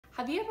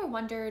Have you ever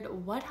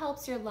wondered what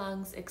helps your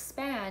lungs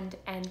expand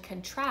and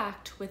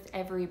contract with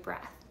every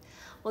breath?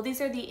 Well,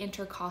 these are the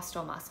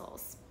intercostal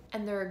muscles,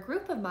 and they're a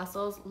group of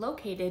muscles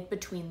located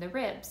between the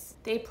ribs.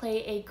 They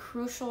play a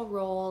crucial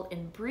role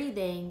in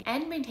breathing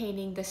and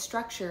maintaining the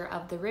structure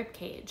of the rib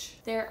cage.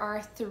 There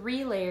are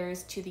 3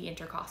 layers to the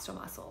intercostal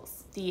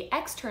muscles. The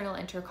external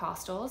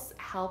intercostals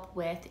help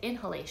with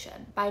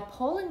inhalation by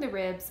pulling the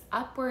ribs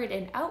upward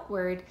and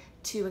outward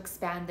to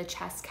expand the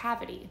chest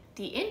cavity.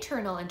 The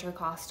internal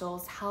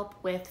intercostals help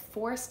with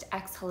forced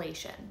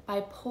exhalation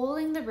by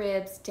pulling the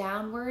ribs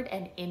downward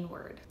and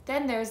inward.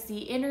 Then there's the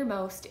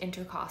innermost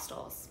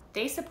intercostals.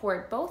 They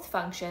support both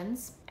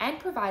functions and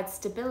provide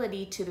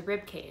stability to the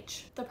rib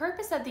cage. The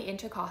purpose of the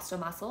intercostal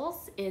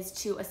muscles is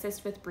to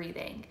assist with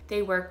breathing.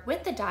 They work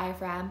with the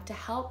diaphragm to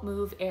help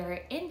move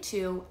air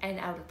into and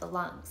out of the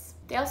lungs.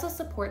 They also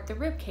support the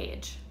rib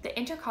cage. The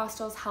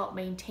intercostals help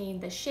maintain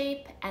the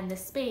shape and the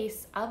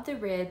space of the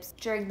ribs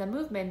during the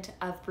movement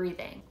of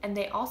breathing, and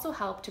they also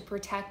help to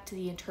protect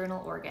the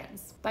internal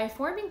organs. By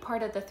forming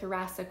part of the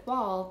thoracic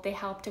wall, they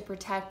help to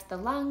protect the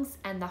lungs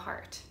and the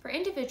heart. For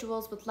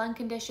individuals with lung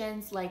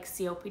conditions like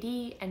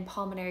COPD and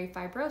pulmonary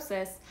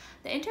fibrosis,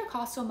 the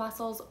intercostal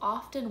muscles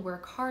often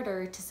work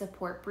harder to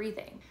support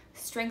breathing.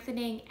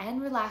 Strengthening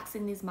and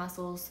relaxing these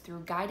muscles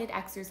through guided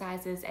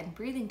exercises and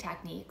breathing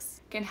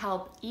techniques can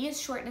help ease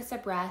shortness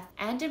of breath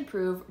and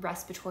improve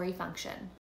respiratory function.